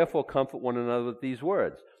air. Wherefore comfort one another with these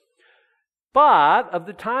words. But of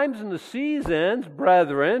the times and the seasons,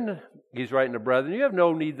 brethren, he's writing to brethren, you have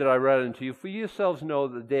no need that I write unto you, for you yourselves know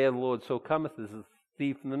that the day of the Lord so cometh as a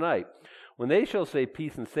thief in the night. When they shall say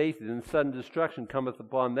peace and safety, then sudden destruction cometh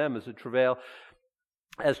upon them as travail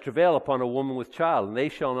upon a woman with child, and they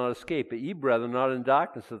shall not escape. But ye, brethren, not in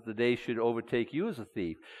darkness, that the day should overtake you as a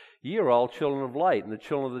thief. Ye are all children of light, and the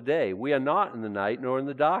children of the day. We are not in the night, nor in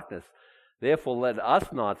the darkness. Therefore let us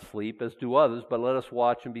not sleep, as do others, but let us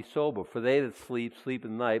watch and be sober. For they that sleep, sleep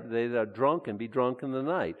in the night, but they that are drunken, be drunk in the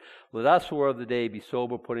night. Let us who are of the day be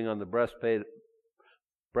sober, putting on the breastplate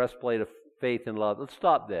of faith and love. Let's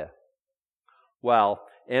stop there. Well,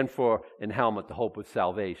 and helmet the hope of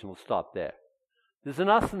salvation. Let's stop there. There's an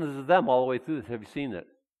us and there's a them all the way through this. Have you seen it?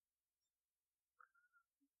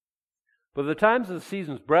 But the times of the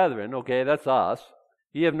seasons, brethren, okay, that's us.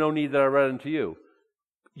 Ye have no need that I write unto you.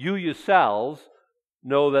 You yourselves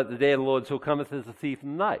know that the day of the Lord so cometh as a thief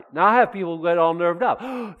in the night. Now I have people who get all nerved up.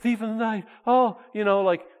 Oh, thief in the night. Oh,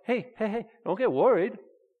 like, hey, don't get worried.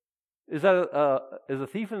 Is a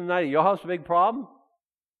thief in the night at your house a big problem?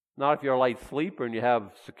 Not if you're a light sleeper and you have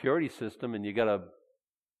a security system and you got a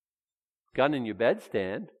gun in your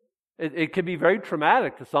bedstand. It can be very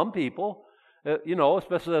traumatic to some people.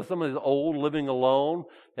 Especially if someone is old, living alone.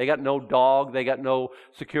 They got no dog. They got no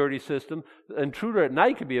security system. Intruder at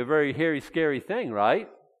night could be a very hairy, scary thing, right?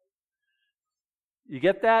 You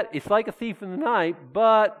get that? It's like a thief in the night,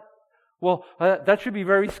 but, that should be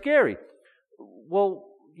very scary. Well,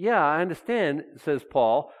 yeah, I understand, says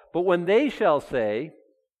Paul, but when they shall say,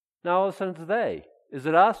 now all of a sudden it's they. Is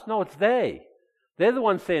it us? No, it's they. They're the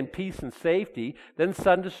ones saying peace and safety. Then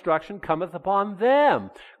sudden destruction cometh upon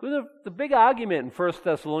them. The big argument in 1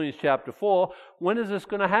 Thessalonians chapter 4, when is this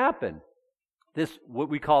going to happen? This, what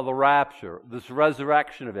we call the rapture, this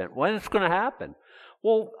resurrection event. When is it going to happen?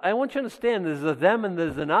 Well, I want you to understand there's a them and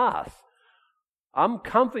there's an us. I'm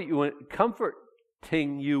comforting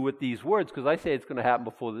you with these words because I say it's going to happen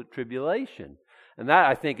before the tribulation. And that,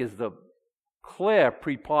 I think, is the clear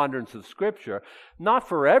preponderance of Scripture. Not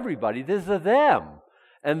for everybody. There's a them.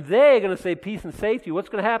 And they're going to say peace and safety. What's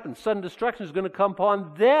going to happen? Sudden destruction is going to come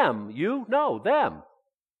upon them. You? No, them.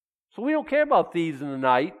 So we don't care about thieves in the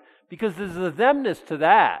night because there's a themness to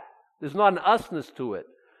that. There's not an usness to it.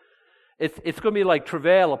 It's going to be like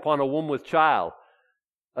travail upon a woman with child.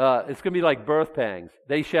 It's going to be like birth pangs.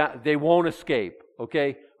 They won't escape.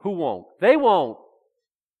 Okay? Who won't? They won't.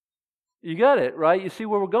 You got it, right? You see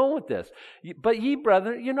where we're going with this. But ye,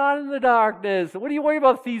 brethren, you're not in the darkness. What do you worry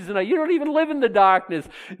about thieves tonight? You don't even live in the darkness.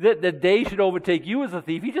 That the day should overtake you as a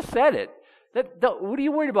thief. He just said it. What are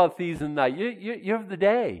you worried about thieves in the night? You're of the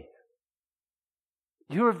day.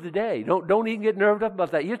 You're of the day. Don't even get nerved up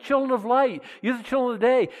about that. You're children of light. You're the children of the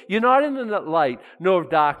day. You're not in the light nor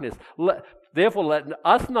of darkness. Therefore, let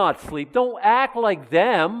us not sleep. Don't act like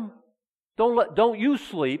them. Don't you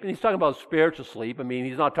sleep. And he's talking about spiritual sleep. I mean,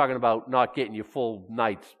 he's not talking about not getting your full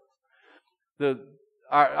nights.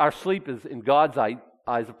 Our sleep is, in God's eyes,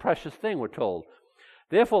 a precious thing, we're told.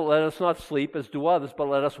 Therefore, let us not sleep as do others, but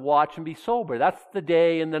let us watch and be sober. That's the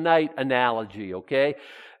day and the night analogy, okay?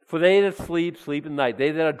 For they that sleep, sleep in the night.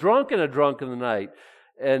 They that are drunk in the night.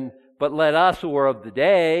 But let us who are of the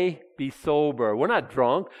day be sober. We're not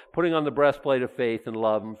drunk. Putting on the breastplate of faith and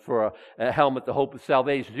love, and for a helmet, the hope of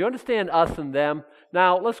salvation. Do you understand us and them?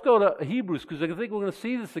 Now, let's go to Hebrews, because I think we're going to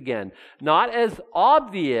see this again. Not as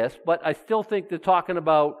obvious, but I still think they're talking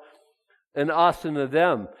about an us and a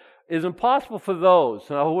them. It is impossible for those.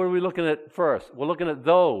 Now, what are we looking at first? We're looking at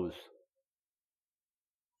those.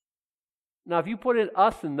 Now, if you put in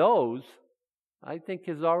us and those, I think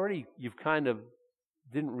you've kind of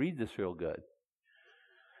didn't read this real good.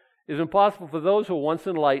 It is impossible for those who are once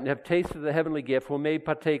enlightened, have tasted the heavenly gift, who are made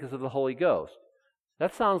partakers of the Holy Ghost.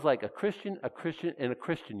 That sounds like a Christian,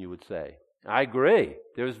 you would say. I agree.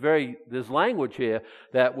 There's language here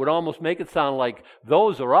that would almost make it sound like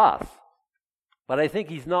those are us. But I think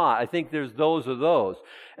he's not. I think there's those or those.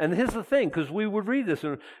 And here's the thing, because we would read this,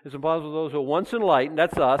 and it's impossible for those who are once enlightened,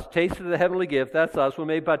 that's us, tasted the heavenly gift, that's us, who are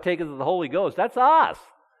made partakers of the Holy Ghost, that's us,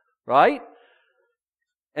 right?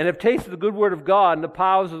 And have tasted the good word of God and the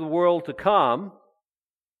powers of the world to come.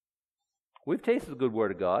 We've tasted the good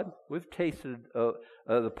word of God. We've tasted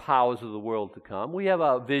the powers of the world to come. We have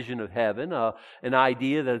a vision of heaven, an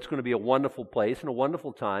idea that it's going to be a wonderful place and a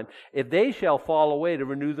wonderful time. If they shall fall away, to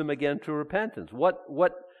renew them again to repentance. What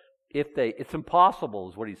if they? It's impossible,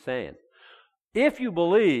 is what he's saying. If you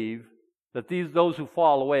believe that those who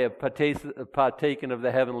fall away have partaken of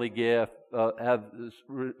the heavenly gift, have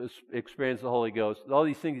experienced the Holy Ghost, all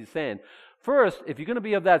these things he's saying. First, if you're going to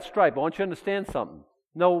be of that stripe, I want you to understand something.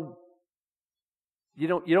 No, you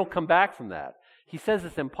don't come back from that. He says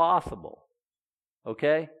it's impossible.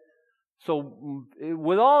 Okay? So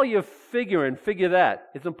with all your figure that.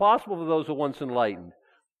 It's impossible for those who are once enlightened.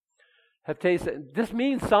 Have tasted. This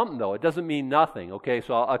means something, though. It doesn't mean nothing. Okay?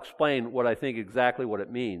 So I'll explain what I think exactly what it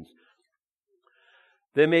means.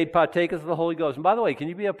 They made partakers of the Holy Ghost. And by the way, can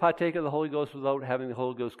you be a partaker of the Holy Ghost without having the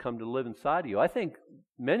Holy Ghost come to live inside of you? I think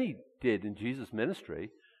many did in Jesus' ministry.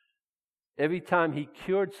 Every time he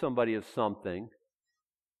cured somebody of something,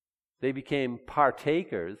 they became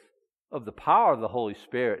partakers of the power of the Holy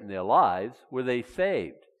Spirit in their lives. Were they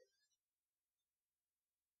saved?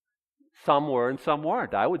 Some were and some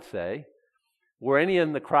weren't, I would say. Were any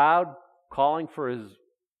in the crowd calling for his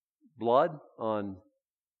blood on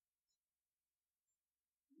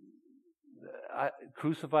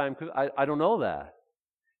crucify him? I don't know that.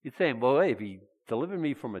 You'd say, well, hey, if he delivered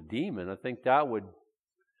me from a demon, I think that would...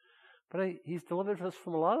 But he's delivered us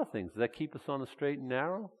from a lot of things. Does that keep us on the straight and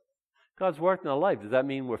narrow? God's worked in our life. Does that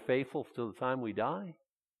mean we're faithful till the time we die?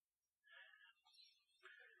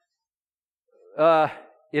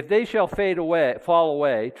 If they shall fall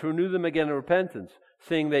away, to renew them again in repentance,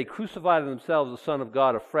 seeing they crucified themselves the Son of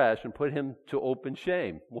God afresh and put him to open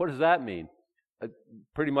shame. What does that mean?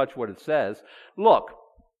 Pretty much what it says. Look,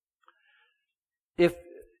 if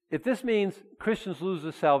this means Christians lose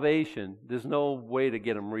their salvation, there's no way to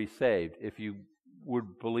get them re-saved if you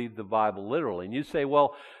would believe the Bible literally. And you say,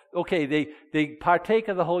 well, okay, they partake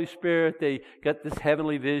of the Holy Spirit, they get this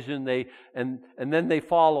heavenly vision, and then they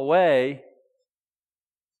fall away.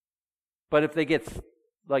 But if they get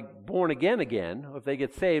like born again, or if they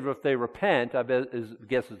get saved, or if they repent, I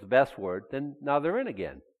guess is the best word, then now they're in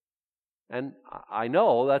again. And I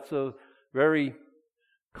know that's a very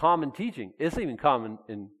common teaching. It's even common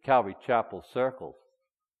in Calvary Chapel circles.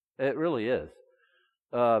 It really is.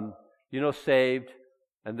 Saved,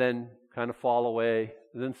 and then kind of fall away,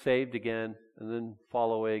 and then saved again, and then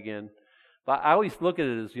fall away again. But I always look at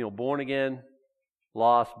it as, born again,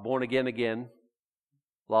 lost, born again,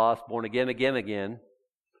 lost, born again.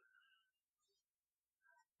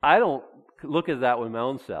 I don't look at that with my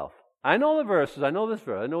own self. I know the verses. I know this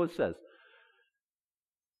verse. I know what it says.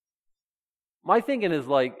 My thinking is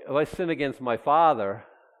like, if I sin against my father,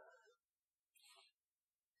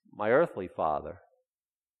 my earthly father,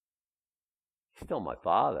 he's still my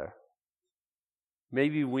father.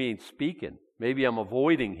 Maybe we ain't speaking. Maybe I'm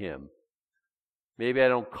avoiding him. Maybe I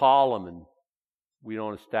don't call him and we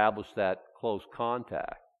don't establish that close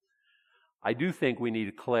contact. I do think we need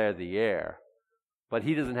to clear the air. But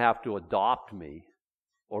he doesn't have to adopt me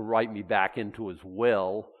or write me back into his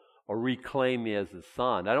will or reclaim me as his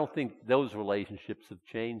son. I don't think those relationships have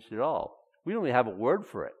changed at all. We don't even have a word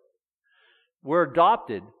for it. We're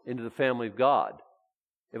adopted into the family of God.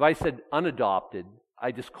 If I said unadopted,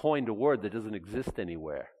 I just coined a word that doesn't exist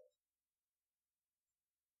anywhere.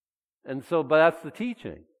 And so, but that's the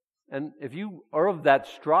teaching. And if you are of that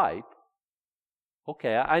stripe,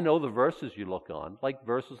 okay, I know the verses you look on, like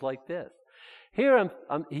verses like this. Here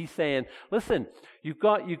he's saying, listen, you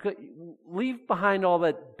leave behind all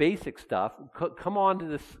that basic stuff. Come on to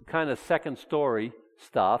this kind of second story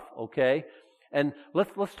stuff, okay? And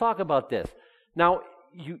let's talk about this. Now,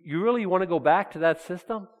 you really want to go back to that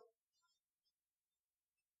system?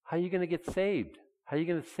 How are you going to get saved? How are you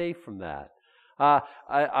going to save from that?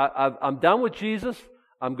 I'm done with Jesus.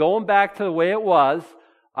 I'm going back to the way it was.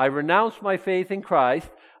 I renounce my faith in Christ.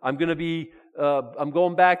 I'm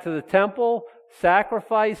going back to the temple,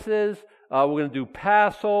 sacrifices. We're going to do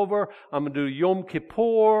Passover. I'm going to do Yom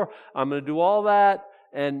Kippur. I'm going to do all that.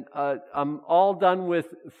 And I'm all done with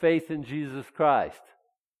faith in Jesus Christ.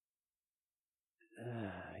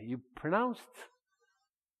 You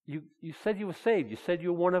said you were saved. You said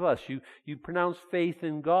you were one of us. You pronounced faith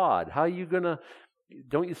in God. How are you going to...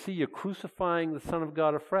 Don't you see you're crucifying the Son of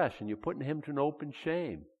God afresh and you're putting him to an open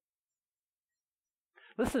shame?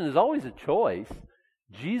 Listen, there's always a choice.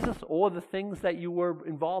 Jesus or the things that you were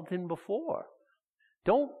involved in before.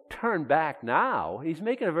 Don't turn back now. He's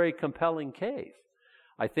making a very compelling case.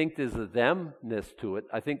 I think there's a themness to it.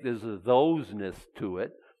 I think there's a thoseness to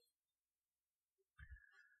it.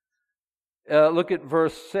 Look at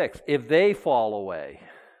verse 6. If they fall away.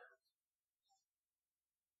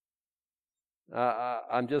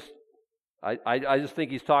 I just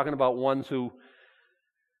think he's talking about ones who...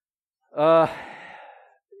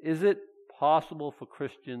 is it possible for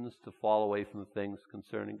Christians to fall away from the things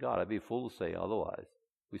concerning God? I'd be a fool to say otherwise.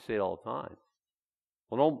 We say it all the time.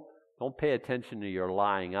 Well, don't pay attention to your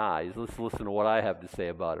lying eyes. Let's listen to what I have to say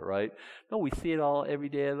about it, right? No, we see it all every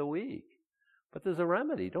day of the week. But there's a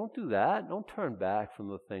remedy. Don't do that. Don't turn back from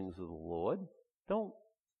the things of the Lord. Don't.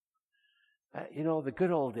 The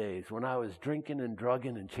good old days when I was drinking and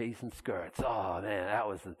drugging and chasing skirts. Oh, man, that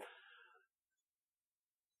was...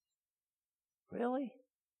 Really?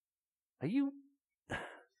 Are you...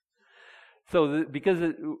 So,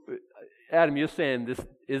 Adam, you're saying this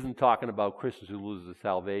isn't talking about Christians who lose their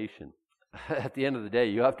salvation. At the end of the day,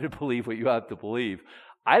 you have to believe what you have to believe.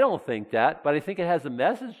 I don't think that, but I think it has a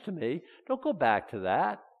message to me. Don't go back to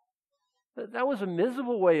that. That was a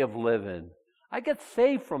miserable way of living. I got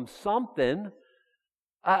saved from something.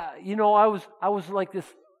 I was like this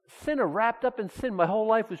sinner wrapped up in sin. My whole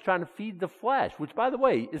life was trying to feed the flesh, which, by the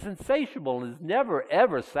way, is insatiable and is never,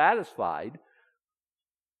 ever satisfied.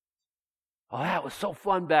 Oh, that was so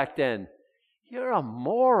fun back then. You're a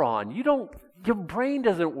moron. Your brain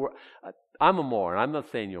doesn't work. I'm a moron. I'm not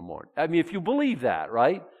saying you're a moron. I mean, if you believe that,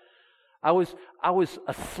 right? I was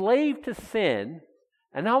a slave to sin,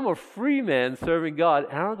 and now I'm a free man serving God,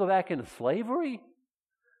 and I don't go back into slavery?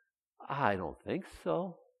 I don't think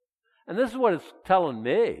so. And this is what it's telling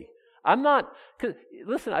me. I'm not...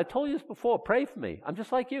 Listen, I told you this before. Pray for me. I'm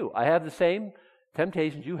just like you. I have the same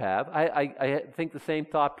temptations you have. I think the same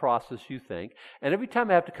thought process you think. And every time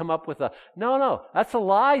I have to come up with no, that's a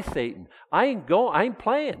lie, Satan. I ain't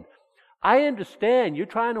playing. I understand you're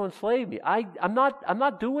trying to enslave me. I'm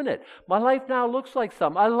not doing it. My life now looks like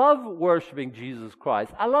something. I love worshiping Jesus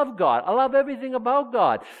Christ. I love God. I love everything about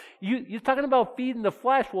God. You're talking about feeding the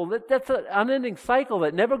flesh. Well, that's an unending cycle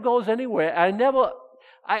that never goes anywhere.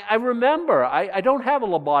 I remember, I don't have a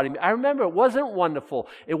lobotomy. I remember it wasn't wonderful.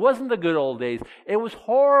 It wasn't the good old days. It was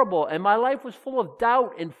horrible, and my life was full of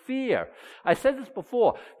doubt and fear. I said this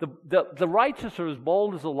before. The righteous are as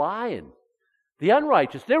bold as a lion. The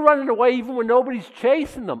unrighteous, they're running away even when nobody's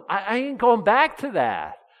chasing them. I ain't going back to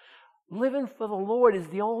that. Living for the Lord is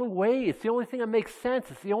the only way. It's the only thing that makes sense.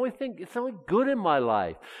 It's the only good in my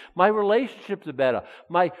life. My relationships are better.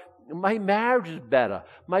 My marriage is better.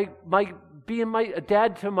 Being a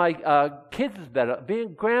dad to my kids is better.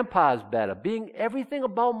 Being grandpa is better. Being everything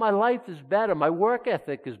about my life is better. My work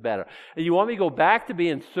ethic is better. And you want me to go back to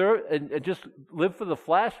being and just live for the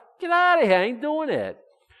flesh? Get out of here. I ain't doing it.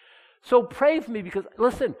 So pray for me because,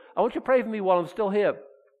 listen, I want you to pray for me while I'm still here.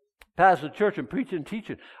 Pastor the church and preaching and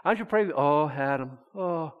teaching. I want you to pray for me. Oh, Adam.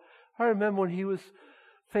 Oh, I remember when he was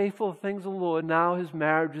faithful to things of the Lord. Now his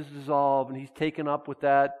marriage is dissolved and he's taken up with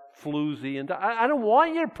that floozy. And I don't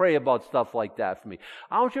want you to pray about stuff like that for me.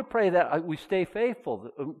 I want you to pray that we stay faithful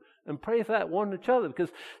and pray for that one to each other, because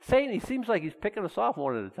Satan, he seems like he's picking us off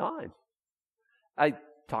one at a time. I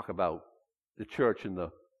talk about the church and the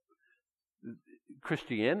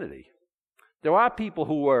Christianity. There are people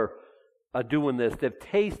who are doing this. They've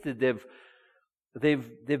tasted. They've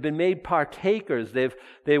been made partakers.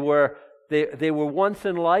 They were once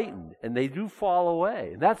enlightened, and they do fall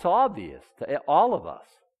away. And that's obvious to all of us.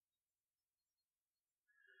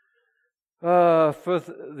 For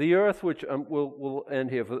the earth, which we'll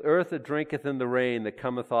end here. For the earth that drinketh in the rain that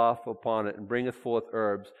cometh off upon it, and bringeth forth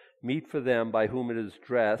herbs, meat for them by whom it is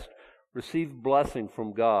dressed, receive blessing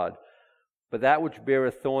from God. But that which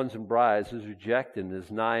beareth thorns and briars is rejected, and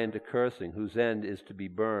is nigh unto cursing, whose end is to be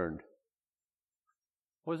burned.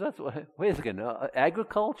 What is that? Wait a second.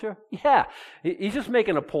 Agriculture? Yeah. He's just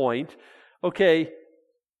making a point. Okay.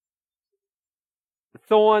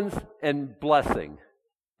 Thorns and blessing.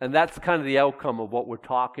 And that's kind of the outcome of what we're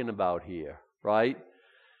talking about here, right?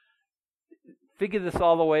 Figure this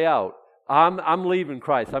all the way out. I'm leaving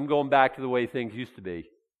Christ. I'm going back to the way things used to be.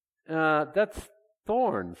 That's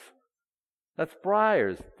thorns. That's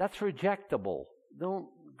briars. That's rejectable. Don't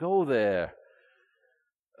go there.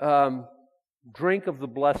 Drink of the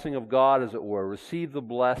blessing of God, as it were. Receive the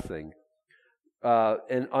blessing.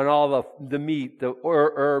 And on all the meat, the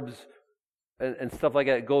herbs, and stuff like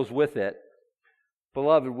that, it goes with it.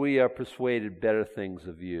 Beloved, we are persuaded better things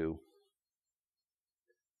of you.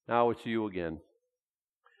 Now it's you again.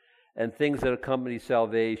 And things that accompany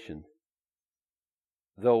salvation,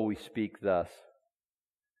 though we speak thus.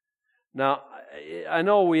 Now, I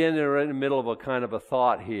know we ended right in the middle of a kind of a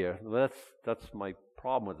thought here. That's my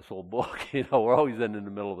problem with this whole book. We're always ending in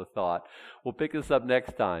the middle of a thought. We'll pick this up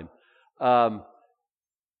next time.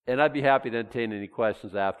 And I'd be happy to entertain any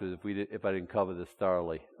questions after if I didn't cover this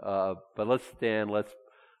thoroughly. But let's stand, let's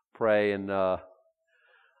pray, and our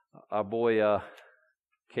boy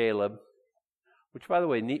Caleb, which by the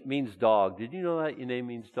way means dog. Did you know that your name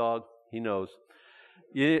means dog? He knows.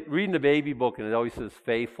 You're reading the baby book and it always says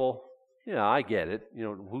faithful. I get it.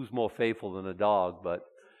 Who's more faithful than a dog? But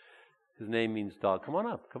his name means dog. Come on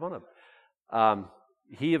up.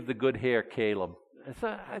 He of the good hair, Caleb.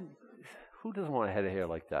 Who doesn't want a head of hair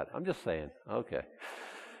like that? I'm just saying. Okay.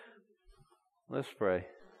 Let's pray.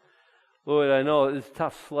 Lord, I know it's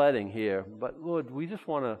tough sledding here, but Lord, we just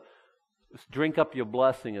want to drink up your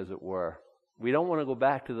blessing, as it were. We don't want to go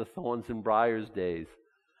back to the thorns and briars days.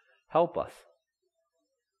 Help us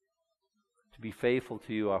to be faithful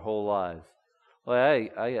to you our whole lives. Lord, I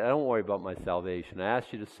don't worry about my salvation. I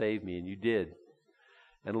asked you to save me, and you did.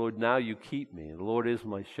 And Lord, now you keep me. The Lord is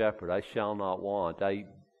my shepherd. I shall not want. I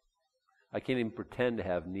can't even pretend to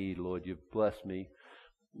have need, Lord. You've blessed me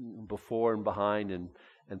before and behind and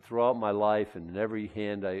throughout my life, and in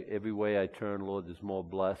every way I turn, Lord, there's more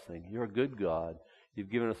blessing. You're a good God. You've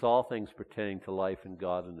given us all things pertaining to life and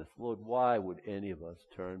godliness. Lord, why would any of us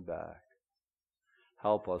turn back?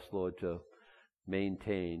 Help us, Lord, to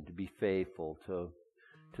maintain, to be faithful, to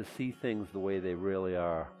see things the way they really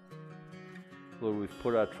are. Lord, we've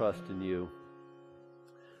put our trust in you.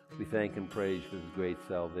 We thank and praise you for this great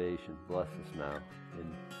salvation. Bless us now.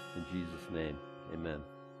 In Jesus' name, amen.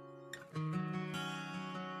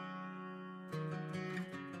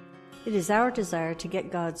 It is our desire to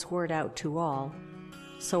get God's Word out to all,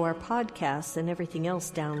 so our podcasts and everything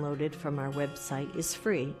else downloaded from our website is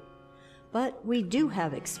free. But we do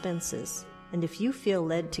have expenses, and if you feel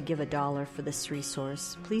led to give $1 for this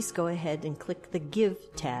resource, please go ahead and click the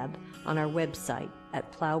Give tab on our website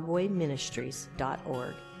at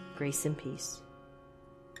plowboyministries.org. Grace and peace.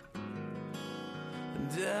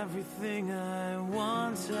 And everything I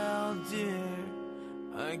once held dear,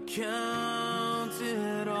 I count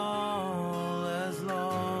it all as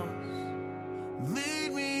Lord.